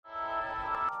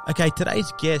Okay,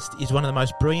 today's guest is one of the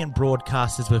most brilliant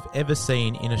broadcasters we've ever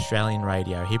seen in Australian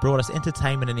radio. He brought us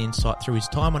entertainment and insight through his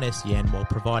time on SEN while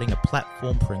providing a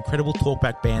platform for incredible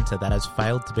talkback banter that has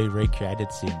failed to be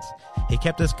recreated since. He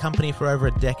kept us company for over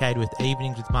a decade with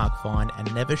Evenings with Mark Fine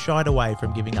and never shied away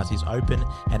from giving us his open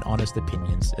and honest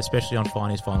opinions, especially on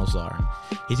Finey's Final Siren.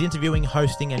 His interviewing,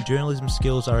 hosting and journalism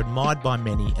skills are admired by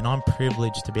many, and I'm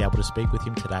privileged to be able to speak with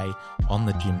him today on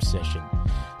the gym session.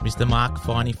 Mr. Mark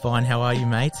Finey Fine, how are you,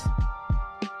 mate?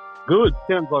 Good.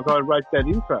 Sounds like I wrote that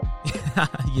intro.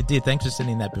 You did. Thanks for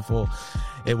sending that before.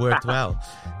 It worked well.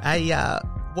 Hey,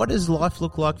 what does life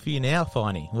look like for you now,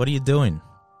 Finey? What are you doing?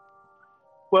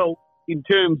 Well, in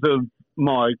terms of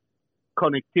my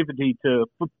connectivity to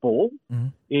football,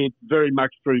 it's very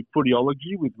much through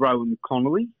footyology with Rowan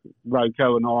Connolly.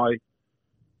 Roko and I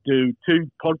do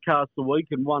 2 podcasts a week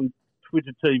and 1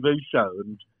 Twitter TV show.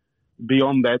 And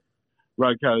beyond that,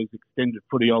 Roko's extended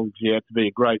footyology out to be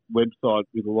a great website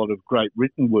with a lot of great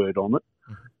written word on it.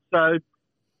 So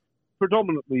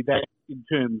predominantly that in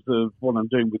terms of what I'm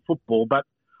doing with football. But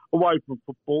away from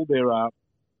football, there's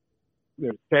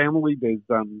family.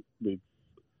 We've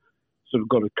sort of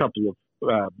got a couple of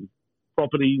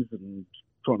properties and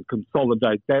trying to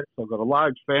consolidate that. So I've got a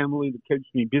large family that keeps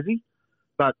me busy,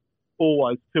 but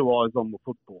always 2 eyes on the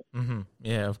football. Mm-hmm.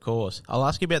 Yeah, of course. I'll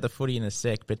ask you about the footy in a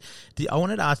sec, but I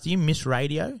wanted to ask, do you miss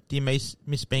radio? Do you miss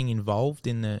being involved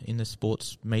in the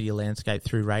sports media landscape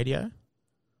through radio?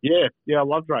 Yeah, I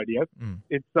love radio.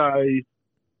 It's a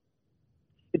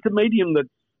medium that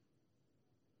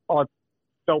I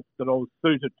felt that I was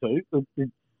suited to.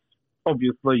 It's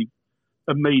obviously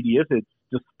immediate, it's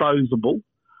disposable,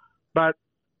 but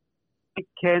it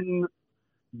can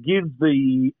give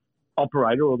the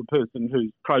operator or the person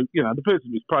who's programmed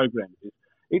this,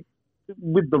 it's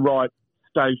with the right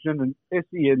station. And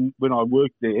SEN, when I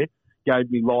worked there,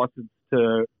 gave me license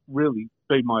to really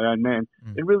be my own man.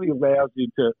 It really allows you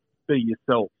to be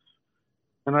yourself.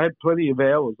 And I had plenty of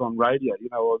hours on radio.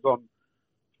 I was on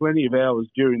plenty of hours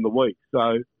during the week.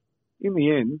 So in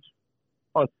the end,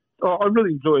 I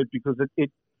really enjoy it because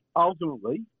it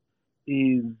ultimately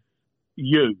is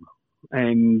you.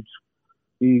 And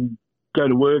you go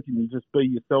to work and you just be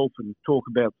yourself and talk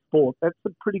about sport. That's a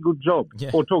pretty good job.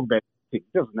 Yeah. Or talk about things.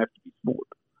 It doesn't have to be sport.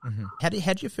 Mm-hmm. How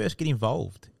did you first get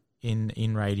involved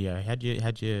in radio? How'd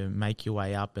you make your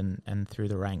way up and through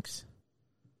the ranks?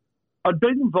 I'd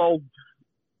been involved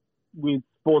with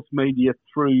sports media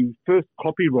through first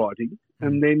copywriting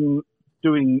and then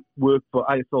doing work for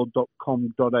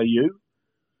AFL.com.au.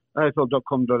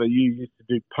 AFL.com.au used to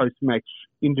do post-match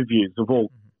interviews of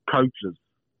all coaches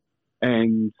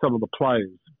and some of the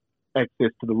players,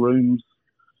 access to the rooms.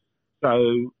 So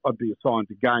I'd be assigned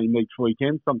a game each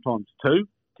weekend, sometimes 2,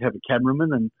 to have a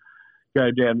cameraman and go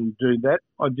down and do that.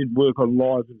 I did work on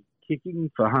live and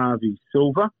kicking for Harvey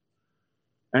Silver.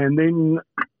 And then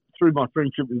through my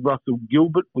friendship with Russell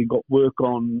Gilbert, we got work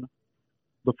on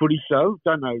the footy show.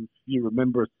 Don't know if you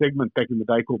remember a segment back in the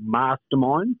day called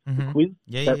Mastermind, the quiz.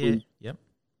 Yeah.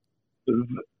 Was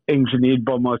engineered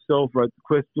by myself, wrote the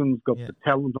questions, got the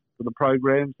talent for the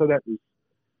program. So that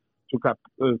took up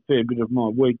a fair bit of my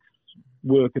week's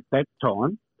work at that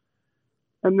time.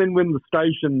 And then when the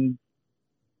station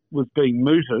was being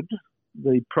mooted,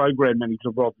 the program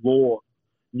manager, Rob Law,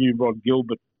 knew Russell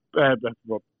Gilbert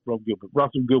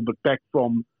back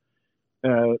from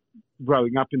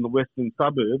growing up in the western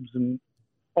suburbs and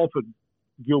offered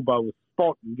Gilbo a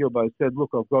spot. And Gilbo said,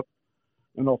 look, I've got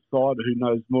an offsider who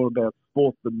knows more about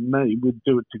sport than me. We'd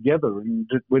do it together, and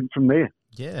it went from there.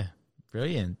 Yeah,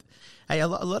 brilliant. Hey, a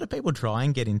lot of people try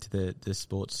and get into the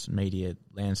sports media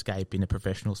landscape in a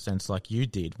professional sense like you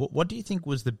did. What do you think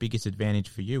was the biggest advantage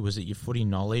for you? Was it your footy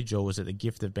knowledge, or was it the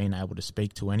gift of being able to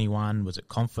speak to anyone? Was it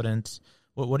confidence?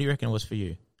 What do you reckon it was for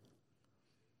you?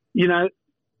 To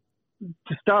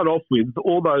start off with,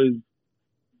 all those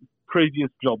previous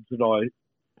jobs that I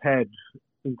had,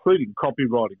 including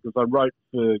copywriting, because I wrote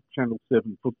for Channel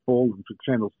 7 Football and for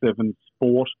Channel 7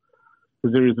 Sport,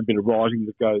 because there is a bit of writing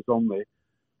that goes on there.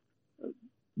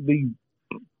 The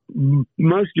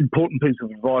most important piece of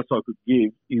advice I could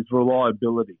give is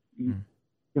reliability.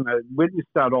 When you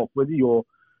start off, whether you're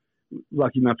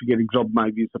lucky enough to get a job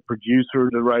maybe as a producer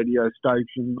at a radio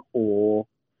station or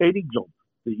any job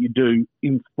that you do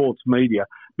in sports media,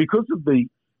 because of the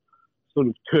sort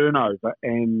of turnover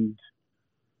and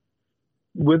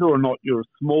whether or not you're a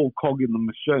small cog in the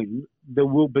machine, there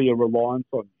will be a reliance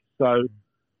on you. So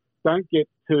don't get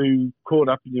too caught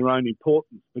up in your own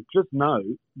importance, but just know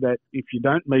that if you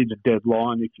don't meet a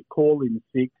deadline, if you call in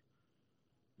sick,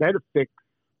 that affects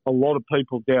a lot of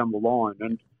people down the line.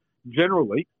 And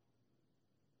generally,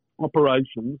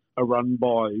 operations are run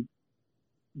by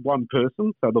one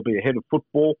person, so there'll be a head of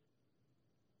football,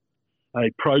 a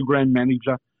program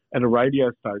manager at a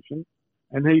radio station,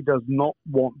 and he does not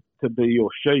want to be, or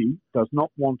she does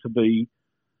not want to be,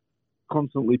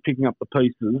 constantly picking up the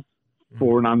pieces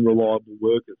for an unreliable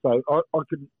worker. So I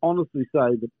can honestly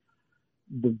say that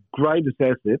the greatest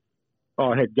asset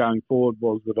I had going forward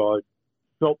was that I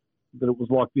felt that it was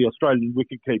like the Australian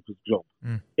wicketkeeper's job.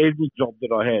 Every job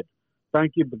that I had,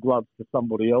 don't give the gloves to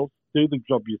somebody else, do the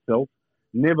job yourself,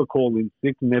 never call in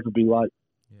sick, never be late.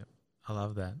 Yeah, I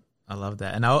love that.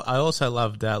 And I also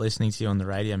loved listening to you on the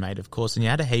radio, mate, of course. And you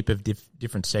had a heap of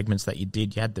different segments that you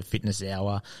did. You had the Fitness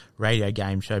Hour, radio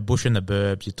game show, Bush and the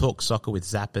Burbs. You talked soccer with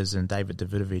Zappers and David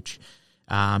Davidovich.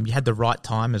 You had the Right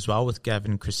Time as well with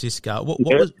Gavin Krasiska.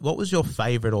 What was your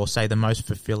favourite, or say the most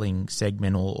fulfilling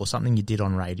segment, or something you did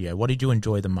on radio? What did you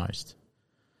enjoy the most?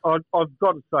 I've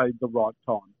got to say the Right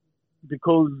Time,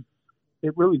 because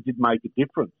it really did make a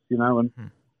difference, and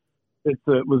it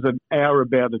was an hour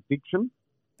about addiction,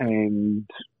 and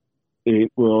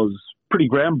it was pretty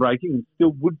groundbreaking, and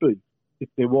still would be if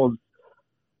there was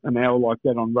an hour like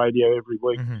that on radio every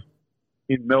week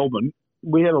in Melbourne.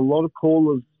 We had a lot of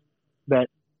callers that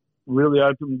really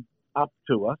opened up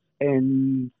to us,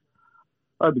 and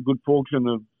I had the good fortune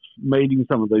of meeting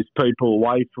some of these people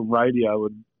away from radio,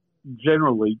 and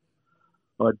generally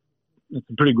it's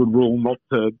a pretty good rule not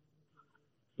to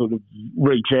sort of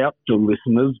reach out to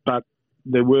listeners, but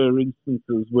there were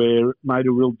instances where it made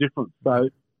a real difference. So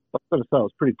I've got to say I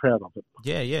was pretty proud of it.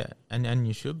 Yeah, and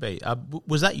you should be.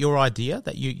 Was that your idea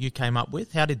that you came up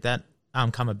with? How did that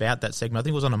come about, that segment? I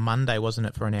think it was on a Monday, wasn't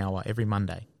it, for an hour, every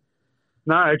Monday?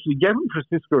 No, actually, Gavin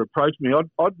Krasiska approached me.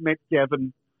 I'd met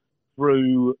Gavin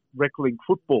through Reclink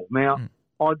football. Now,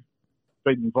 I'd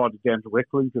been invited down to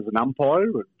Reclink as an umpire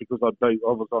because I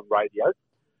was on radio.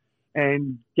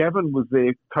 And Gavin was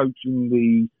there coaching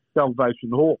the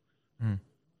Salvation Hawks.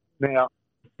 Now,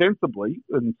 ostensibly,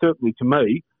 and certainly to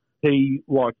me, he,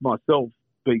 like myself,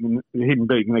 him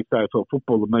being an ex-AFL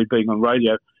footballer, me being on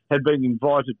radio, had been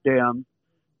invited down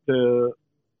to,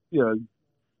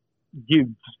 give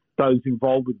those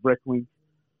involved with Reclink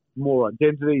more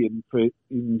identity, and for,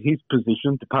 in his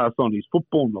position, to pass on his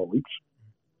football knowledge.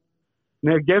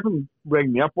 Now, Gavin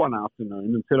rang me up one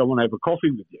afternoon and said, I want to have a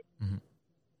coffee with you.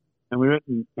 And we went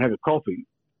and had a coffee,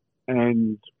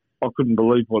 and I couldn't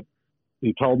believe what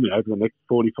he told me over the next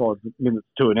 45 minutes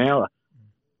to an hour.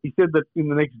 He said that in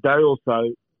the next day or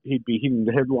so, he'd be hitting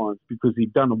the headlines because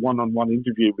he'd done a one-on-one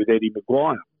interview with Eddie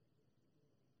Maguire.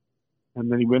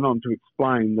 And then he went on to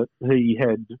explain that he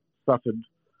had suffered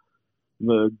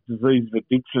the disease of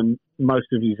addiction most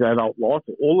of his adult life,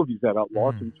 or all of his adult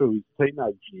life, and through his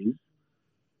teenage years,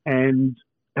 and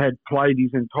had played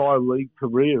his entire league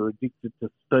career addicted to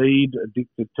speed,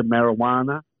 addicted to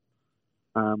marijuana,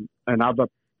 and other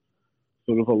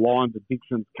sort of aligned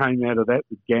addictions came out of that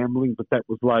with gambling, but that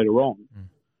was later on.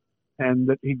 And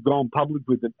that he'd gone public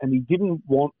with it, and he didn't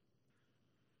want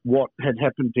what had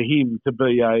happened to him to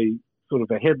be a sort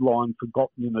of a headline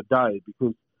forgotten in a day,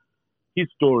 because his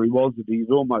story was that he's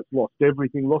almost lost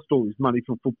everything, lost all his money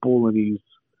from football, and his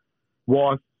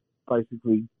wife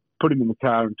basically put him in the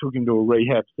car and took him to a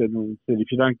rehab centre and said,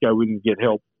 if you don't go in and get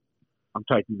help, I'm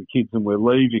taking the kids and we're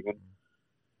leaving. And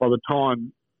by the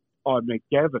time I met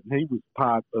Gavin, he was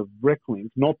part of Reclink,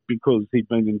 not because he'd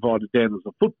been invited down as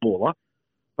a footballer,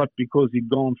 but because he'd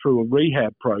gone through a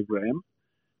rehab program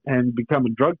and become a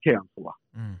drug counsellor.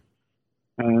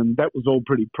 And that was all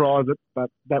pretty private,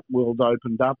 but that world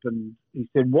opened up, and he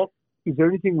said, is there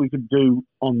anything we could do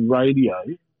on radio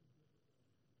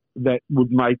that would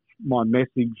make my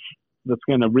message that's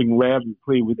going to ring loud and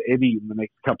clear with Eddie in the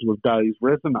next couple of days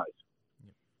resonate?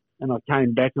 And I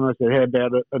came back and I said, how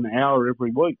about an hour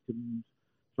every week? And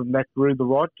from that grew the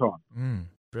Right Time.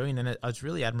 Brilliant. And it's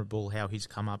really admirable how he's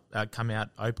come out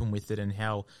open with it, and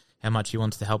how much he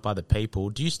wants to help other people.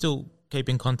 Do you still keep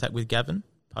in contact with Gavin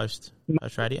post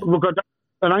radio? Look,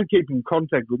 I don't keep in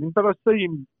contact with him, but I see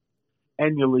him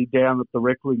annually down at the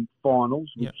Reclink finals,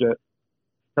 which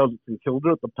held at St Kilda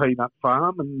at the Peanut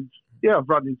Farm. And, I've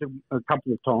run into him a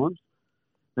couple of times.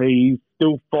 He's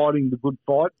still fighting the good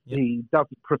fight. He does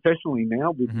it professionally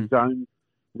now with his own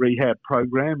rehab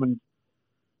program. And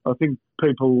I think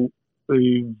people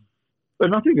and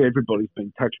I think everybody's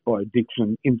been touched by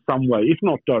addiction in some way, if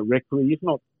not directly, if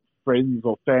not friends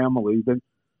or family, then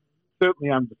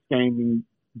certainly understanding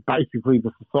basically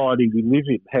the society we live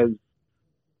in has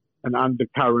an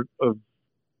undercurrent of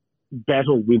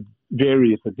battle with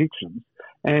various addictions.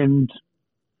 And,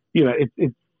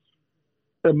 it's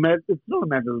not a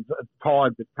matter of a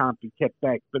tide that can't be kept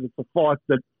back, but it's a fight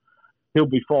that he'll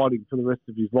be fighting for the rest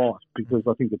of his life, because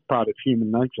I think it's part of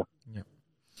human nature. Yeah.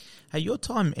 Hey, your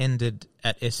time ended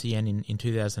at SEN in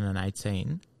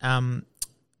 2018.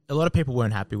 A lot of people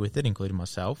weren't happy with it, including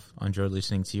myself. I enjoyed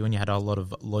listening to you, and you had a lot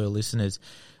of loyal listeners.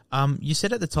 You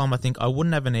said at the time, I think, I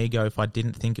wouldn't have an ego if I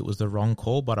didn't think it was the wrong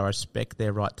call, but I respect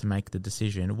their right to make the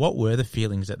decision. What were the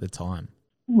feelings at the time?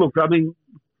 Look, I mean,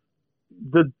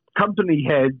 the company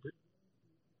had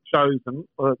chosen,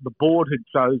 the board had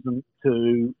chosen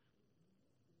to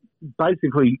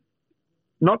basically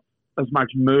not as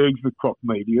much merge with Croc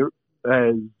Media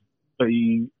as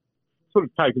be sort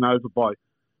of taken over by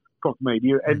Croc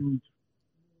Media and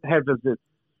have as its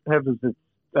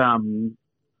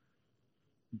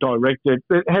director,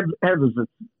 have as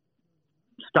its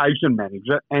station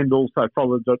manager, and also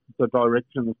follow the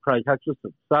direction of Craig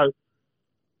Hutchison. So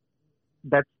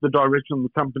that's the direction the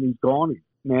company's gone in.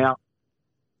 Now,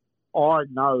 I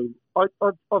know I've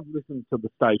listened to the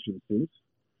station since,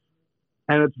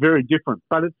 and it's very different,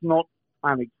 but it's not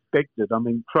unexpected. I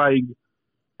mean, Craig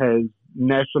has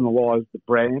nationalised the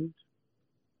brand,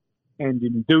 and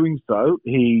in doing so,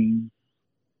 he's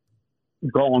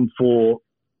gone for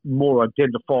more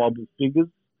identifiable figures.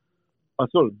 I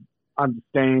sort of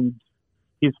understand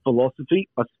his philosophy.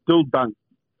 I still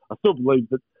believe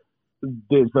that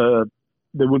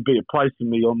there would be a place for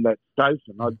me on that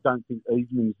station. I don't think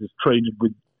Evenings is treated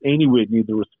with anywhere near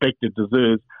the respect it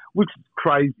deserves, which is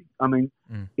crazy. I mean,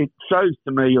 it shows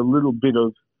to me a little bit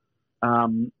of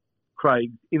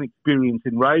Craig's inexperience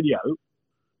in radio,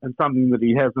 and something that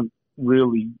he hasn't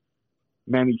really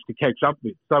managed to catch up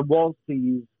with. So whilst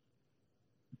he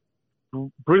is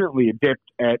brilliantly adept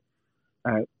at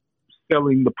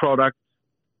selling the product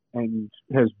and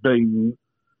has been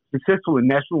successful in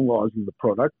nationalising the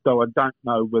product, though I don't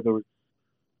know whether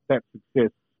that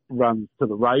success runs to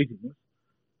the ratings.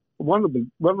 One of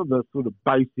the sort of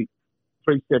basic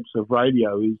precepts of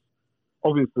radio is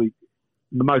obviously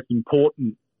the most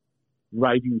important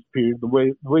ratings period. Where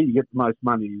you get the most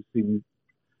money is in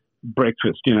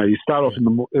breakfast. You know, you start off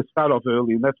start off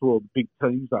early, and that's where all the big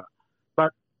teams are.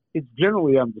 But it's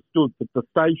generally understood that the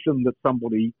station that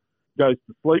somebody goes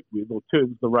to sleep with or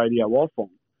turns the radio off on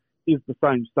is the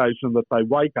same station that they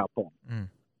wake up on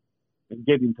and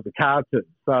get into the car to.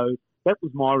 So that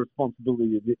was my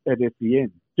responsibility at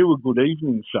SEN. Do a good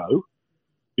evening show,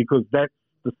 because that's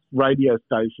the radio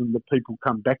station that people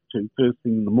come back to first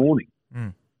thing in the morning.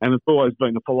 And it's always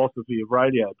been a philosophy of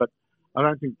radio, but I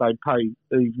don't think they pay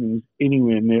evenings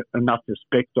anywhere near enough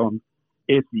respect on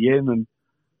SEN. And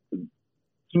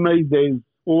to me, there's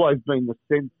always been the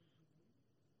sense,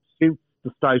 since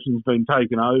the station's been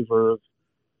taken over,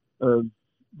 of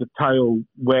the tail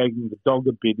wagging the dog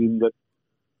a bit, in that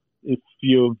if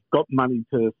you've got money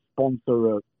to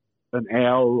sponsor an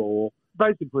hour, or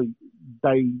basically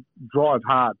they drive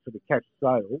hard for the cash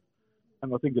sale,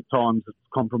 and I think at times it's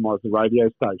compromised the radio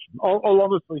station. I'll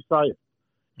honestly say it,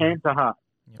 hand to heart.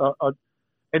 Yep.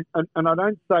 And I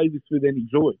don't say this with any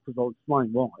joy, because I'll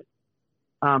explain why.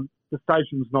 The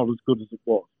station's not as good as it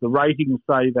was. The ratings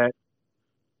say that.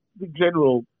 The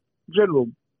general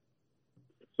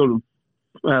sort of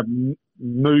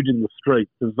mood in the street,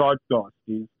 the zeitgeist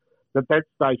is that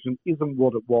station isn't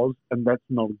what it was, and that's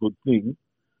not a good thing.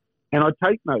 And I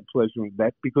take no pleasure in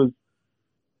that, because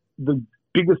the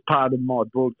biggest part of my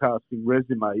broadcasting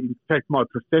resume, in fact my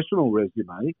professional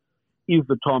resume, is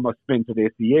the time I spent at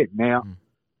SEN. Now,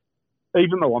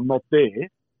 even though I'm not there,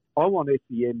 I want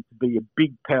SEN to be a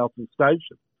big, powerful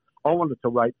station. I want it to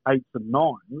rate 8s and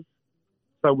 9s,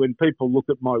 so when people look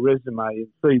at my resume and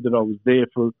see that I was there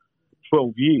for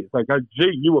 12 years, they go,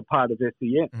 gee, you were part of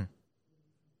SEN.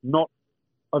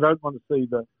 I don't want to see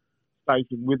the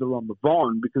station wither on the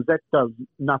vine, because that does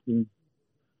nothing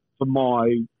for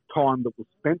my time that was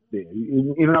spent there.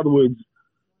 In other words,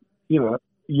 you know,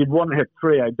 you'd want to have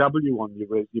 3AW on your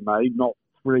resume, not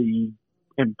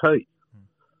 3MP.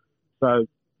 So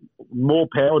more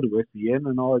power to SEN,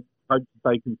 and I hope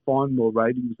they can find more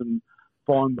ratings and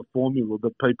find the formula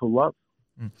that people love.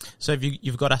 So have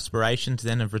you've got aspirations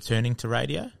then of returning to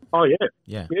radio? Oh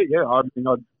yeah. I mean,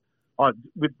 I'd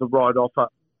with the right offer,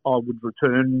 I would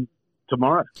return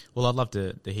tomorrow. Well, I'd love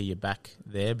to hear you back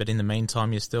there, but in the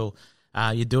meantime, you're still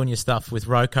you're doing your stuff with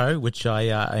Rocco, which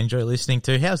I enjoy listening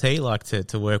to. How's he like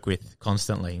to work with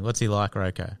constantly? What's he like,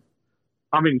 Rocco?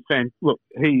 I mean, look,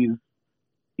 he is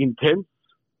intense,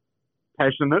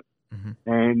 passionate,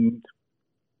 and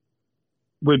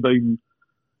we've been,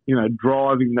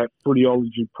 driving that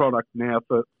footyology product now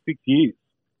for 6 years.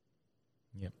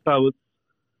 Yep. So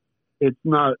it's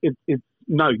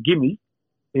no gimme.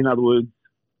 In other words,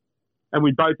 and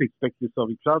we both expect this of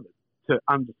each other. to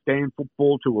understand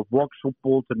football, to have watched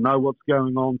football, to know what's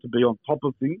going on, to be on top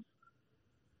of things.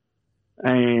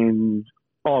 And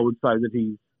I would say that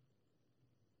he's,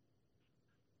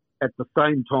 at the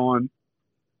same time,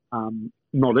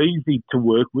 not easy to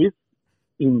work with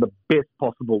in the best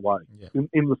possible way. Yeah.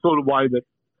 In the sort of way that,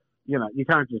 you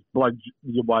can't just bludge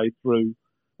your way through.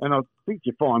 And I think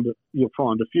you'll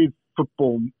find a few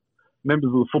football members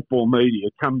of the football media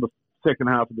come the second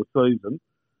half of the season,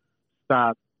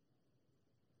 start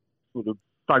sort of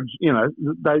fudge, they know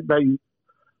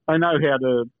how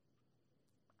to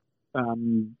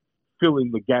fill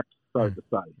in the gaps, so to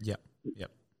say. Yep.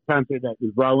 Can't say that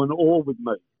with Rowan or with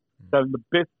me. So in the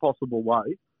best possible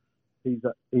way, he's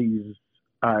not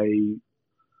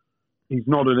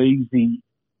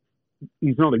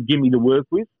a gimme to work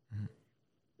with.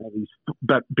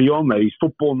 But beyond that, his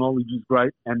football knowledge is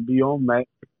great, and beyond that,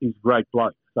 he's a great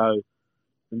bloke. So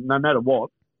no matter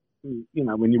what,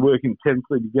 when you work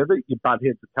intensely together, you butt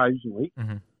heads occasionally.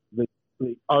 Mm-hmm.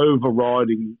 The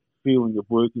overriding feeling of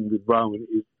working with Rowan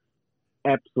is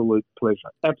absolute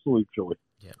pleasure, absolute joy.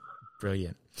 Yeah,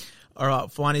 brilliant. All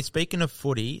right, finally, speaking of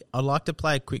footy, I'd like to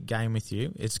play a quick game with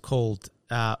you. It's called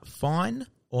Fine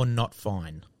or Not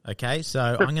Fine. Okay,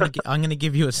 so I'm gonna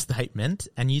give you a statement,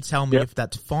 and you tell me if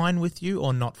that's fine with you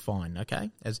or not fine. Okay,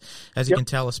 as you can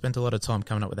tell, I spent a lot of time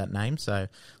coming up with that name, so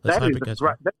let's hope it goes.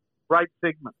 That's a great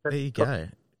segment. There you go.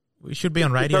 We should be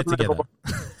on radio together.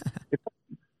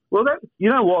 Well, you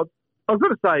know what? I've got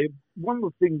to say, one of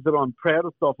the things that I'm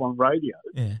proudest of on radio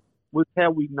was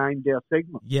how we named our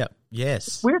segment. Yeah.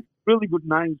 Yes. We had really good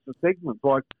names for segments,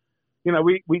 like.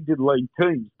 We did league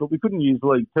teams, but we couldn't use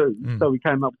league teams, so we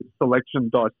came up with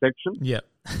selection dissection. Yeah.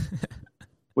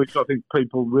 Which I think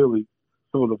people really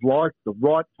sort of liked. The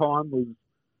Right Time was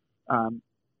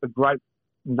a great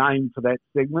name for that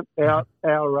segment. Our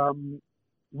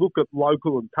look at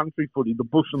local and country footy, the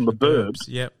bush and the burbs.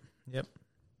 Yep.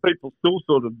 People still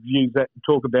sort of use that and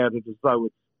talk about it as though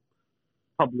it's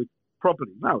public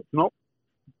property. No, it's not.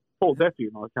 Paul Daffy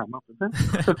and I came up with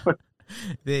that.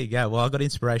 There you go. Well, I got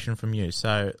inspiration from you.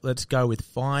 So let's go with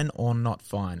fine or not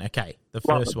fine. Okay, the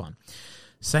first one.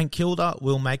 St Kilda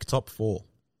will make top 4.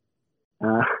 You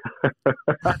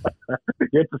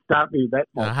have to start me with that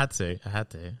one. I had to.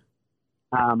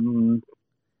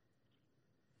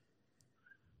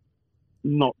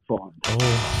 Not fine.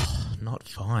 Oh, not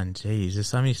fine. Jeez, there's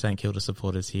so many St Kilda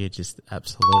supporters here just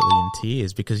absolutely in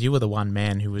tears because you were the one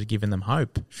man who was giving them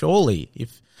hope. Surely,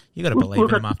 if you got to believe in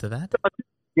them after that.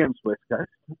 Against West Coast.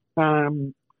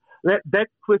 That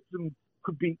question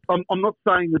could be... I'm not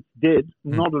saying it's dead,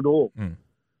 not at all.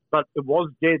 But it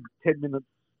was dead 10 minutes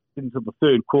into the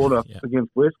third quarter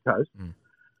against West Coast.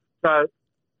 So,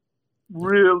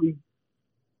 really,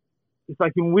 if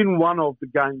they can win one of the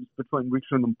games between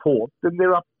Richmond and Port, then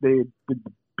they're up there with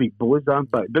the big boys,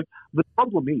 aren't they? But the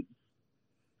problem is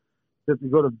that they've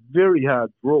got a very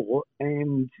hard draw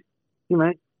and,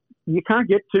 you can't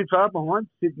get too far behind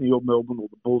Sydney or Melbourne or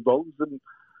the Bulldogs, and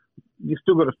you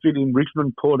still got to fit in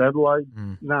Richmond, Port Adelaide.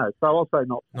 No, so I'll say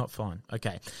not. Not fine.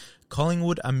 Okay.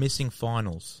 Collingwood are missing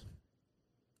finals.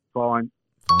 Fine.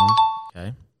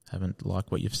 Okay. Haven't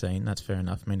liked what you've seen. That's fair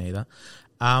enough. Me neither.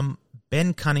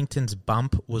 Ben Cunnington's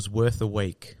bump was worth a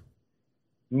week.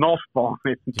 Not fine.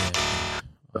 Yeah,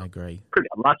 I agree. Pretty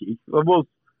unlucky. Well,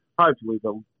 hopefully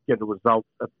they'll get a result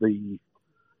at the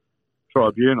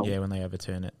tribunal. Yeah, when they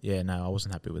overturn it. Yeah, no, I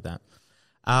wasn't happy with that.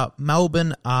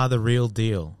 Melbourne are the real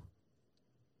deal.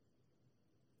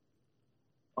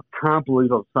 I can't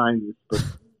believe I'm saying this,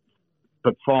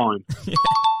 but fine. Yeah.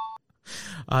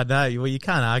 I know. Well, you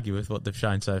can't argue with what they've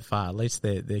shown so far. At least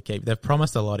they've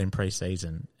promised a lot in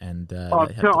pre-season. And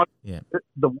the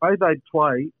way they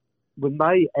play, when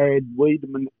they add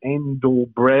Wiedemann and or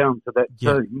Brown to that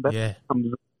team,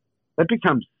 that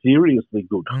becomes seriously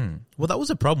good. Well, that was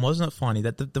a problem, wasn't it, Finey?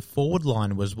 That the forward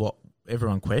line was what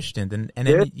everyone questioned. And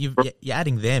then you're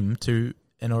adding them to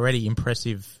an already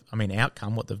impressive,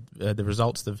 outcome, what the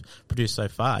results they've produced so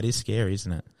far. It is scary,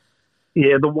 isn't it?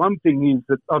 Yeah, the one thing is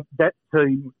that that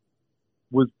team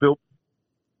was built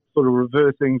sort of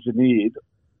reverse engineered,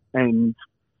 and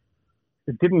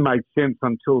it didn't make sense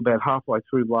until about halfway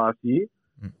through last year.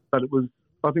 But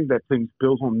I think that team's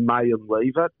built on May and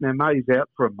Lever. Now, May's out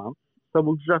for a month, so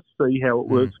we'll just see how it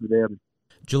works without him.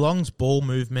 Geelong's ball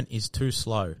movement is too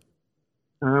slow.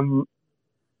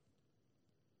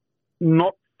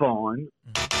 Not fine,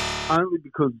 only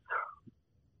because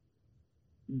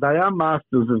they are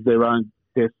masters of their own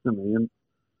destiny, and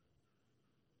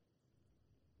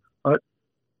I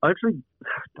actually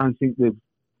don't think they've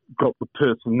got the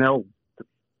personnel.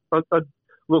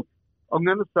 Look, I'm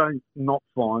going to say not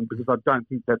fine because I don't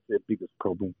think that's their biggest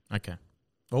problem. Okay.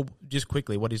 Well, just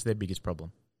quickly, what is their biggest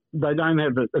problem? They don't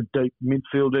have a deep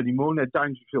midfield anymore. Now,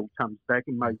 Dangerfield comes back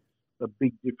and makes a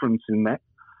big difference in that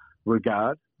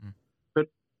regard. Mm. But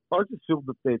I just feel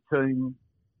that their team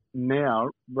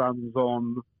now runs,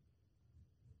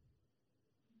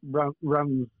 with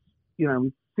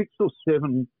 6 or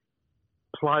 7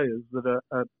 players that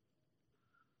are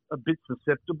a bit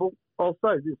susceptible. I'll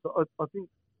say this: I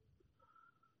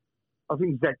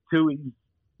think Zach Tui's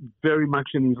very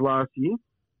much in his last year.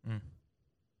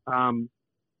 Mm.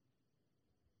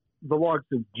 The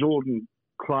likes of Jordan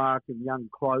Clark and Young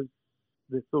Close,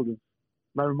 they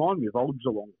remind me of old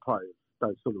Geelong players.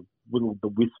 Those sort of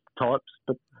will-o'-the-wisp types,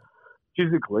 but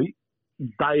physically,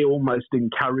 they almost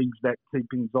encourage that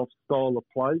keepings-off style of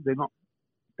play. They're not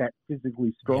that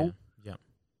physically strong. Yeah.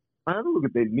 I have a look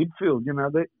at their midfield.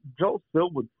 Joel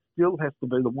Selwood still has to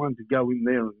be the one to go in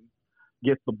there and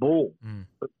get the ball. Mm.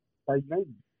 But they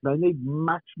need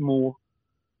much more.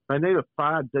 They need a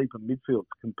far deeper midfield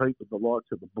to compete with the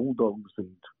likes of the Bulldogs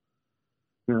and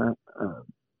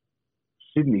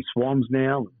Sydney Swans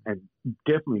now, and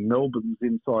definitely Melbourne's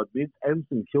inside mids and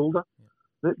St Kilda.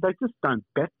 Yeah. They just don't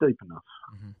bat deep enough.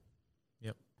 Mm-hmm.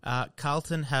 Yep.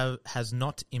 Carlton has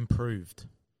not improved.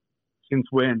 Since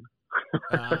when?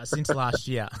 Since last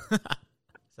year.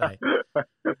 So,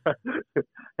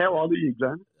 how old are you,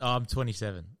 Glenn? I'm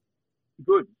 27.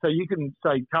 Good. So you can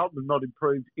say Carlton have not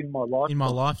improved in my lifetime. In my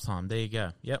lifetime. There you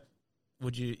go. Yep.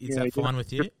 Is that fine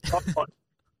with you? Because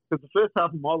the first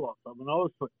half of my lifetime, when I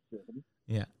was 27,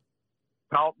 yeah,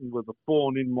 Carlton was a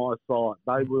thorn in my side.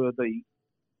 They were the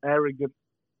arrogant,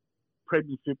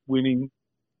 premiership-winning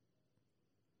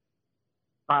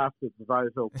bastards of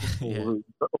AFL football,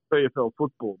 PFL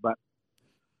football. But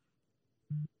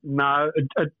no,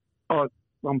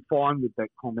 I'm fine with that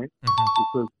comment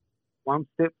because one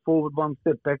step forward, one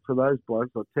step back for those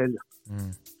blokes, I tell you.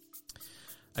 Mm.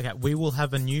 Okay, we will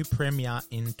have a new premier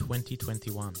in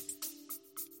 2021.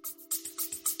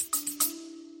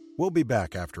 We'll be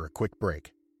back after a quick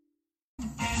break.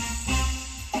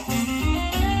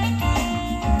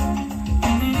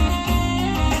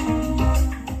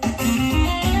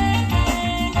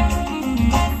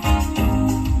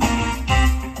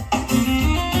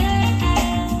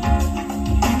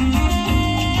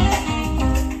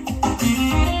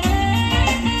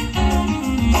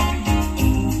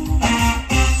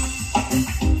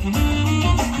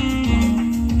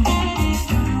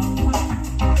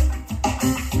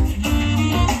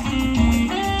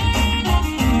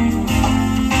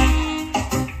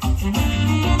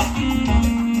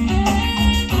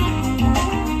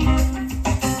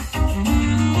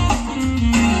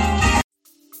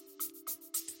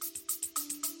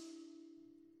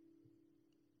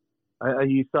 Are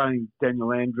you saying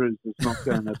Daniel Andrews is not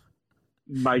going to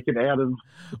make it out of?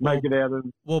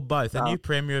 Well, both a new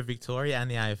premier of Victoria and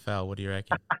the AFL. What do you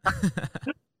reckon?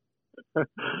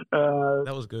 That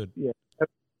was good. Yeah,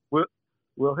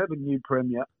 we'll have a new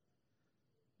premier.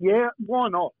 Yeah, why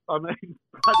not? I mean,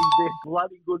 they're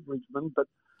bloody good, Richmond, but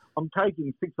I'm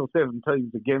taking 6 or 7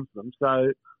 teams against them.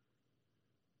 So,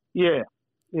 yeah,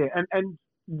 and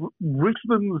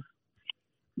Richmond's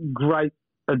great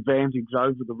advantage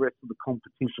over the rest of the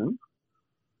competition.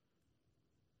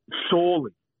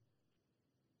 Surely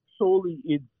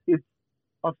it's.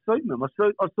 I've seen them. I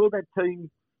saw that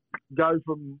team go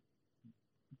from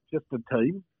just a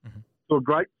team to a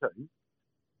great team.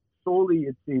 Surely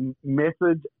it's in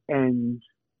method and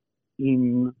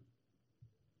in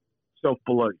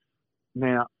self-belief.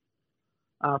 Now,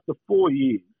 after 4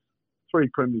 years, 3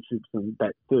 premierships and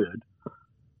that third,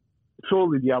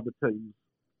 surely the other teams,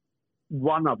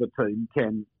 one other team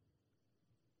can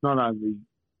not only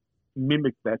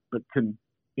mimic that, but can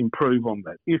improve on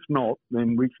that. If not,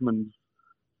 then Richmond's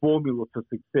formula for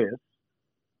success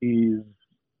is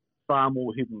far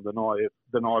more hidden than I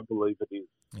believe it is.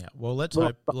 Yeah, well, let's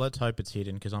hope it's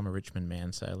hidden because I'm a Richmond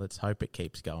man, so let's hope it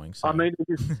keeps going. So. I mean,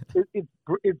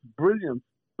 it's brilliant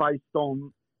well,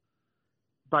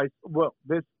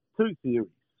 there's 2 theories.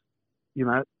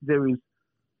 There is,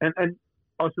 and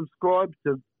I subscribe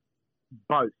to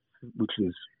both, which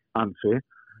is unfair.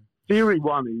 Theory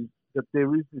 1 is that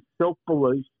there is this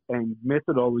self-belief and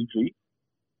methodology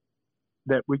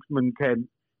that Richmond can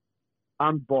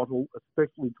unbottle,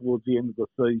 especially towards the end of the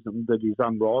season, that is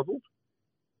unrivaled.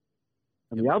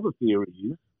 And the other theory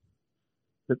is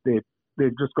that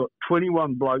they've just got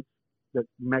 21 blokes that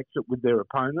match it with their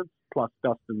opponents, plus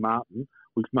Dustin Martin,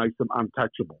 which makes them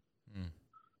untouchable. Mm.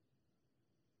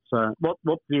 So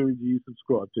what theory do you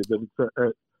subscribe to? That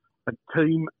it's a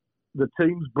team the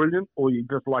team's brilliant, or you're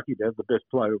just lucky to have the best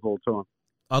player of all time?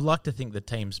 I'd like to think the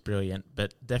team's brilliant,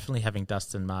 but definitely having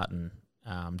Dustin Martin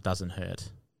doesn't hurt,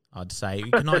 I'd say.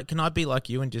 Can I be like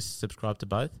you and just subscribe to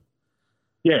both?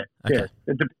 Yeah, okay.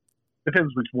 Yeah. It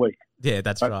depends which week. Yeah,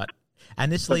 that's right.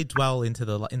 And this leads well into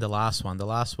the last one. The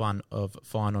last one of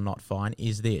fine or not fine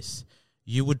is this.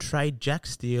 You would trade Jack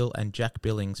Steele and Jack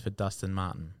Billings for Dustin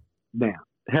Martin. Now,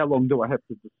 how long do I have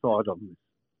to decide on this?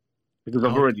 Because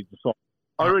I've already decided.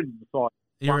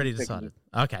 You already decided.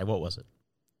 Okay, what was it?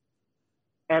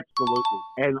 Absolutely.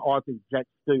 And I think Jack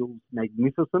Steele's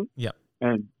magnificent. Yep.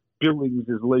 And Billings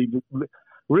is leaving.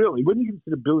 Really, when you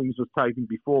consider Billings was taken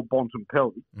before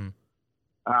Bontempelli,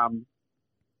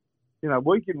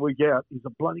 week in, week out, he's a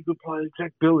bloody good player,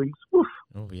 Jack Billings. Oof.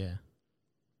 Oh, yeah.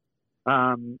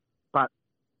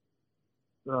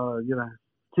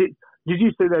 Did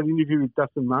you see that interview with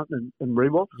Dustin Martin and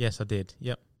Rewalt? Yes, I did.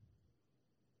 Yep.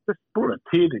 Just brought a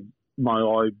tear to my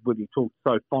eye when he talked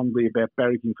so fondly about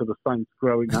barracking for the Saints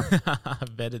growing up. I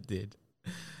bet it did.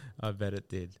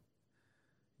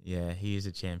 Yeah, he is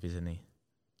a champ, isn't he?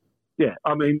 Yeah,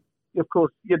 I mean, of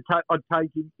course, I'd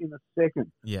take him in a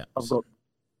second. Yeah.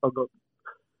 I've got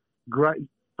great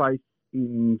faith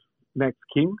in Max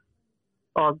King.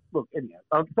 Oh, look, anyhow,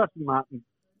 Dustin Martin.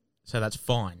 So that's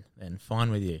fine, then.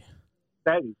 Fine with you.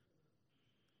 That is.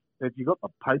 Have you got the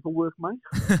paperwork, mate?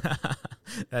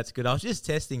 That's good. I was just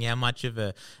testing how much of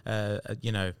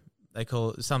they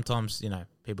call sometimes,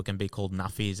 people can be called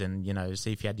nuffies and,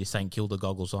 see if you had your St. Kilda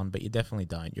goggles on, but you definitely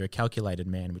don't. You're a calculated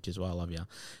man, which is why I love you.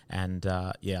 And,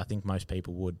 I think most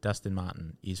people would. Dustin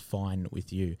Martin is fine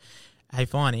with you. Hey,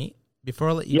 Finey, before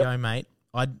I let you go, mate,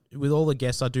 with all the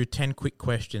guests, I do 10 quick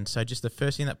questions. So just the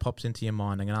first thing that pops into your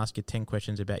mind, I'm going to ask you 10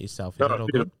 questions about yourself. Is that all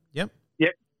good? Yep.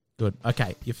 Good.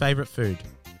 Okay. Your favourite food?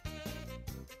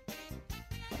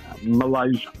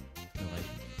 Malaysia.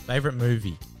 Favourite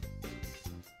movie?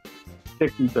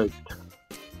 Sexy Beast.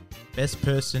 Best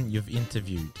person you've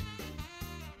interviewed?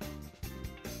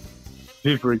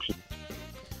 Viv Richards.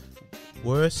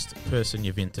 Worst person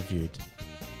you've interviewed?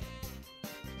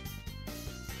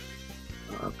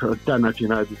 I don't know if you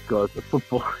know this guy, the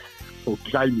football, or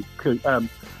Jamie Cooper.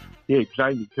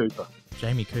 Jamie Cooper.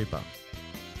 Jamie Cooper.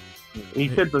 He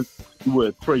said the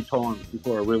word 3 times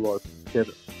before I realised he said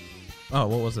it. Oh,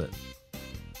 what was it?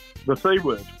 The C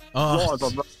word. Oh, live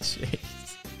on jeez.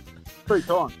 3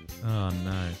 times. Oh,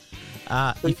 no.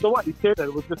 The way he said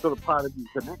it was just sort of part of his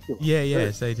vernacular.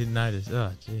 Yeah, so he didn't notice.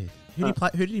 Oh, jeez. Who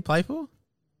did he play for?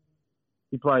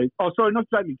 He played... Oh, sorry, not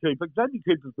Jamie Cooper. Jamie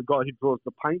Cooper's the guy who draws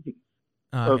the paintings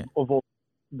of all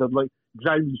the league.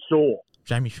 Jamie Shaw.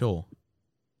 Jamie Shaw.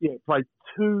 Yeah, played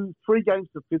 3 games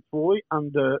for Fitzroy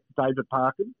under David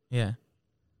Parkin. Yeah.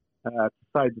 To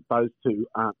say that those two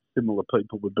aren't similar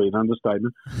people would be an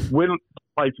understatement. Went on to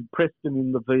play for Preston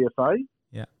in the VFA.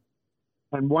 Yeah.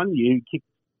 And one year he kicked,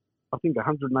 I think,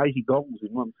 180 goals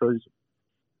in one season.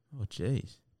 Oh,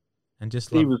 jeez. And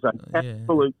he was an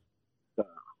absolute star.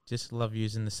 Just love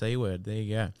using the C word. There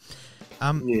you go.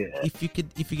 If you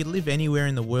could live anywhere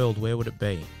in the world, where would it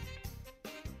be?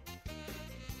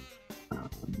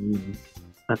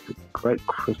 That's a great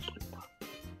question.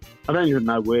 I don't even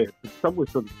know where. It's somewhere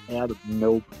sort of out of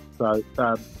Melbourne. So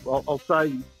I'll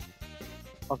say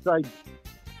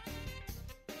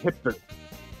Hepburn.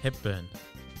 Hepburn.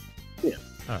 Yeah.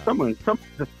 Right. Somewhere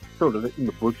just sort of in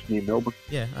the bush near Melbourne.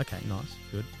 Yeah. Okay. Nice.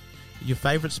 Good. Your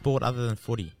favourite sport other than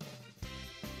footy?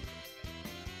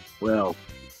 Well,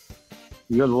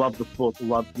 you got to love the sport that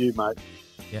loves you, mate.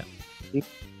 Yeah.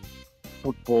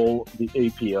 Football, the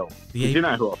EPL. You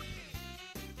know who?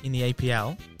 In the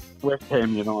APL? West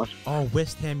Ham United. Oh,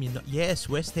 West Ham United. Yes,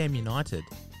 West Ham United.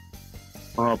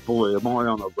 Oh, boy, am I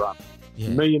on a run. Yeah.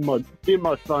 Me and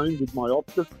my phone with my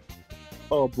Optus.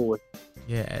 Oh, boy.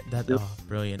 Yeah,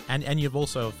 brilliant. And you've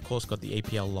also, of course, got the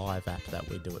EPL Live app that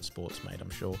we do at Sportsmate,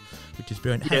 I'm sure, which is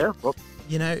brilliant. Hey, yeah. Well,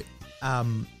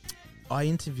 I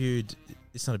interviewed...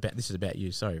 This is about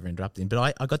you. Sorry for interrupting,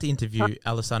 but I got to interview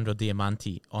Alessandro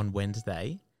Diamanti on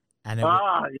Wednesday, and it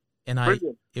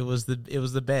was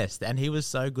the best, and he was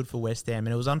so good for West Ham,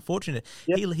 and it was unfortunate.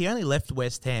 Yep. He only left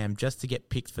West Ham just to get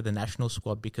picked for the national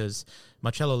squad because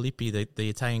Marcello Lippi, the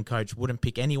Italian coach, wouldn't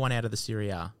pick anyone out of the Serie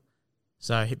A.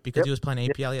 So because he was playing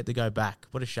EPL, he had to go back.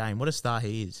 What a shame! What a star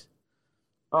he is.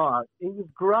 Oh, he was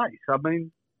great. I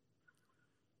mean,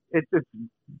 it's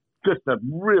just a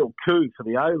real coup for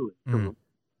the A-League to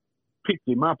pick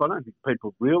him up. I don't think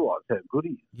people realise how good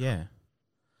he is. Yeah.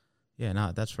 Yeah,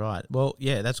 no, that's right. Well,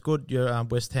 yeah, that's good. You're a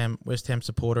West Ham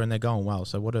supporter, and they're going well.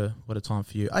 So what a time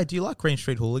for you. Hey, do you like Green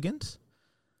Street Hooligans?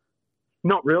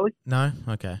 Not really. No?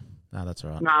 Okay. No, that's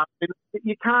all right. No,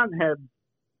 you can't have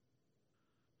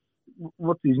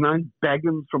what's his name?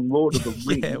 Baggins from Lord of the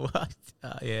Rings. Yeah, what?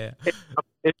 Yeah. I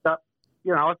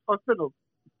spent a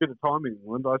bit of time in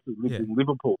England. I used to live Yeah. in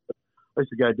Liverpool. I used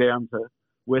to go down to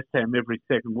West Ham every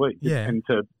second week and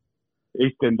to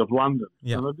East End of London.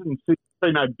 Yeah. And I didn't see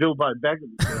no Bilbo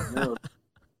Baggins down there.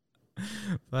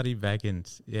 Bloody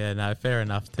Baggins. Yeah, no, fair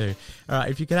enough too. All right,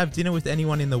 if you could have dinner with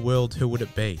anyone in the world, who would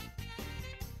it be?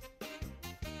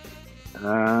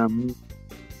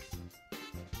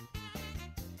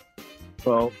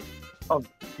 Well,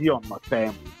 beyond my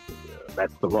family,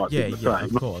 that's the right thing to say. Yeah,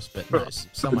 of course, but no,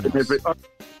 someone else.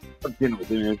 I've dinner with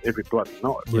him every bloody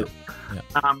night. Yeah.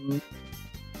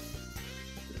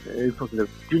 If I could have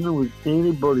dinner with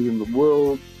anybody in the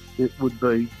world, it would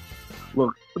be...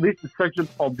 Look, this is such an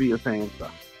obvious answer.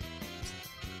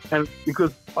 And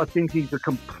because I think he's a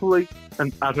complete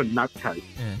and utter nutcase.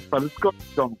 Yeah. But it's got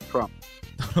Donald Trump.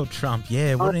 Donald Trump,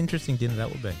 yeah. What an interesting dinner that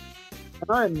would be. And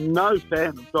I am no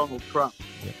fan of Donald Trump.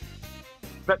 Yeah.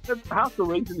 But half the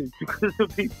reason is because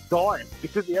of his diet.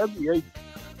 Because he only eats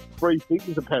 3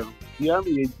 things, apparently. He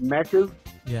only eats Macca's,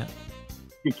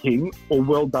 King, or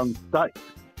well-done steak.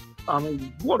 I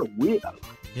mean, what a weirdo.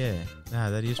 Yeah,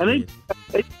 no, that is and weird.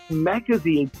 And Macca's,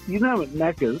 he eats, at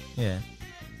Macca's,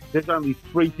 there's only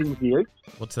 3 things he eats.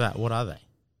 What's that? What are they?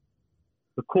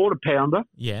 The quarter pounder.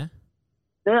 Yeah.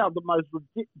 Now the most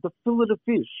ridiculous, the fillet of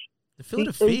fish. The fillet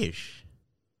of fish?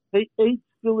 He eats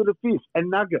fillet of fish and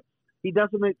nuggets. He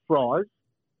doesn't eat fries,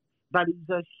 but he's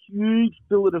a huge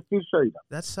fillet of fish eater.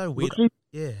 That's so weird.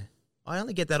 Yeah. I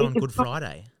only get that on Good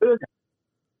Friday.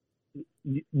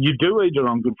 You do eat it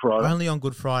on Good Friday? Only on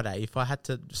Good Friday. If I had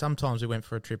to, sometimes we went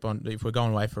for a trip if we're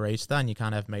going away for Easter and you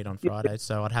can't have meat on Friday,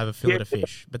 so I'd have a fillet of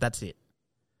fish, but that's it.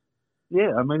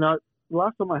 Yeah, I mean,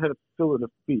 last time I had a fillet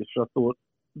of fish, I thought,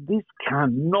 this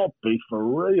cannot be for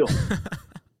real.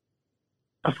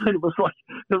 I mean, it was like,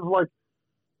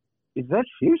 is that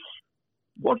fish?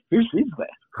 What fish is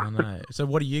that? I know. So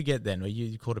what do you get then? Are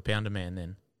you quarter pounder man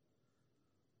then?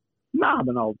 No, I'm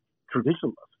an old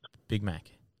traditionalist. Big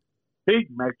Mac. Big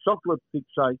Mac, chocolate thick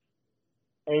shake,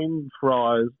 and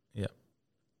fries. Yeah.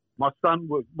 One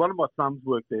of my sons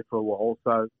worked there for a while,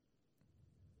 so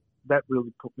that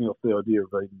really put me off the idea of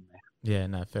eating there. Yeah,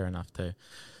 no, fair enough too.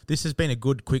 This has been a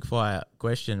good quickfire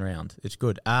question round. It's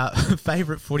good.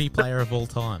 Favourite footy player of all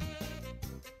time?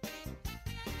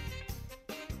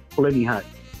 Lenny Hayes.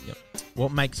 Yep.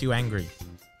 What makes you angry?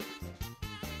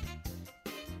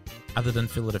 Other than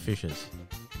fillet of fishes.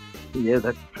 Yeah,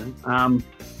 that's true.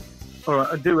 All right,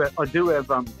 I do have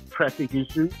traffic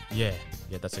issues. Yeah,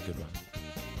 that's a good one.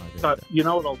 So you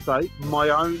know what I'll say? My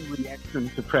own reaction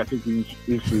to traffic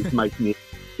issues makes me,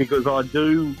 because I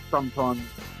do sometimes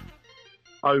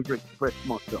overexpress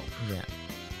myself.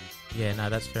 Yeah, no,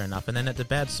 that's fair enough. And then it's a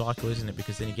bad cycle, isn't it?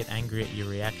 Because then you get angry at your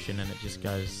reaction and it just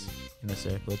goes in a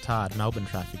circle. It's hard. Melbourne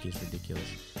traffic is ridiculous.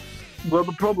 Well,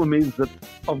 the problem is that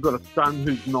I've got a son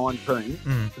who's 19,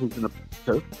 who's an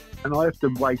apprentice, and I have to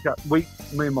wake up. Me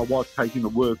and my wife take him to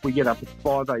work. We get up at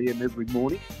 5 a.m. every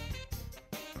morning.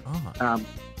 Oh.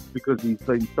 Because he's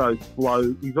been so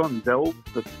slow. He's on his L's,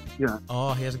 but,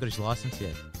 Oh, he hasn't got his licence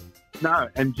yet. No,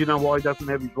 and do you know why he doesn't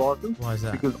have his licence? Why is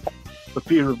that? Because the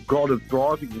fear of God of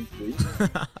driving into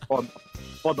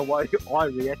by the way I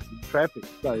react in traffic.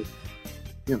 So,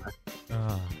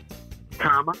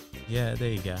 karma. Yeah, there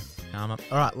you go. Karma.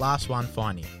 All right, last one,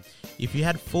 Finey. If you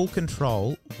had full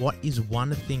control, what is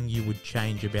one thing you would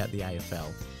change about the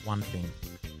AFL? One thing.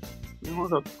 You know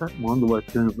what, I don't mind the way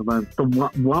it's going at the moment. The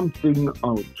one thing I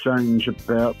would change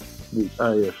about the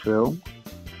AFL,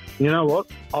 you know what?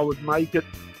 I would make a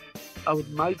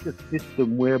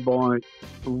system whereby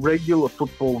regular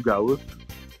football goers,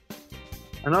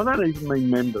 and I don't even mean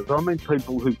members, I mean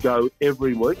people who go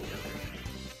every week,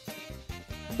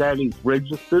 that is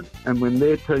registered, and when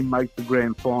their team makes the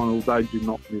grand final, they do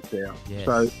not miss out. Yes.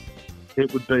 So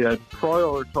it would be a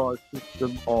prioritised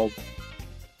system of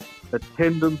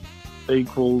attendance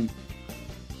equals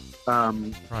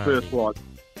first light.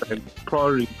 And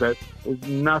priority, that there's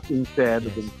nothing sadder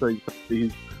than seeing somebody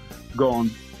who's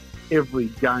gone every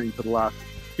game for the last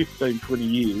 15, 20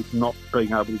 years not being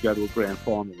able to go to a grand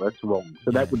final. That's wrong.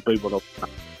 So that would be what I've done.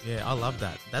 Yeah, I love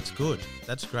that. That's good.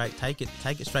 That's great. Take it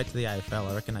straight to the AFL.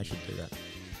 I reckon they should do that.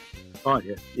 Oh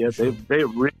yeah. Sure. They're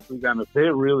really going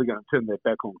to turn their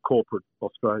back on corporate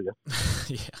Australia.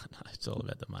 Yeah, no, it's all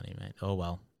about the money, mate. Oh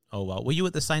well. Were you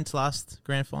at the Saints' last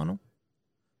grand final?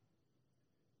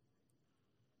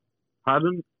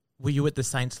 Pardon? Were you at the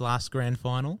Saints' last grand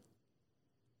final?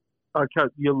 Okay,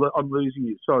 I'm losing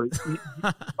you. Sorry.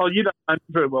 You don't know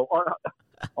very well.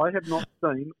 I have not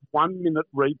seen 1 minute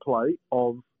replay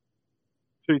of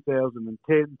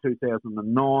 2010,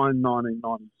 2009,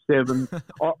 1997.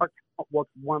 I can't watch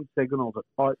 1 second of it.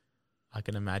 I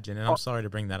can imagine, and I'm sorry to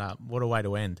bring that up. What a way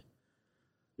to end.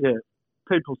 Yeah,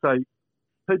 people say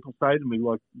to me,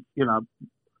 like, you know,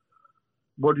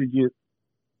 what did you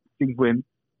think when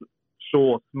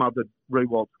Shaw smothered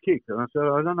Rewald's kick? And I said,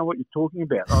 I don't know what you're talking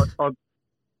about. I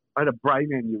had a brain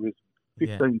aneurysm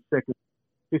 15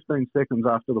 seconds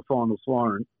after the final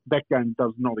siren. That game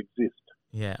does not exist.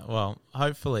 Yeah, well,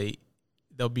 hopefully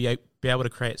they'll be able to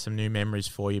create some new memories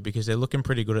for you, because they're looking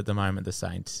pretty good at the moment, the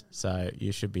Saints. So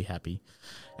you should be happy.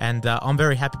 And I'm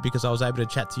very happy because I was able to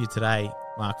chat to you today,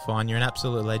 Mark Fine. You're an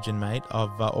absolute legend, mate.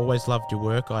 I've always loved your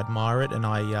work. I admire it, and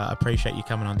I appreciate you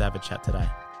coming on to have a chat today.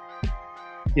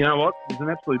 You know what? It's an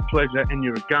absolute pleasure, and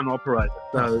you're a gun operator.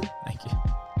 So thank you.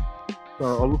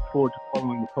 So I look forward to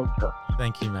following the podcast.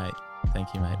 Thank you, mate.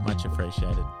 Much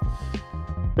appreciated.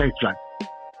 Thanks, mate.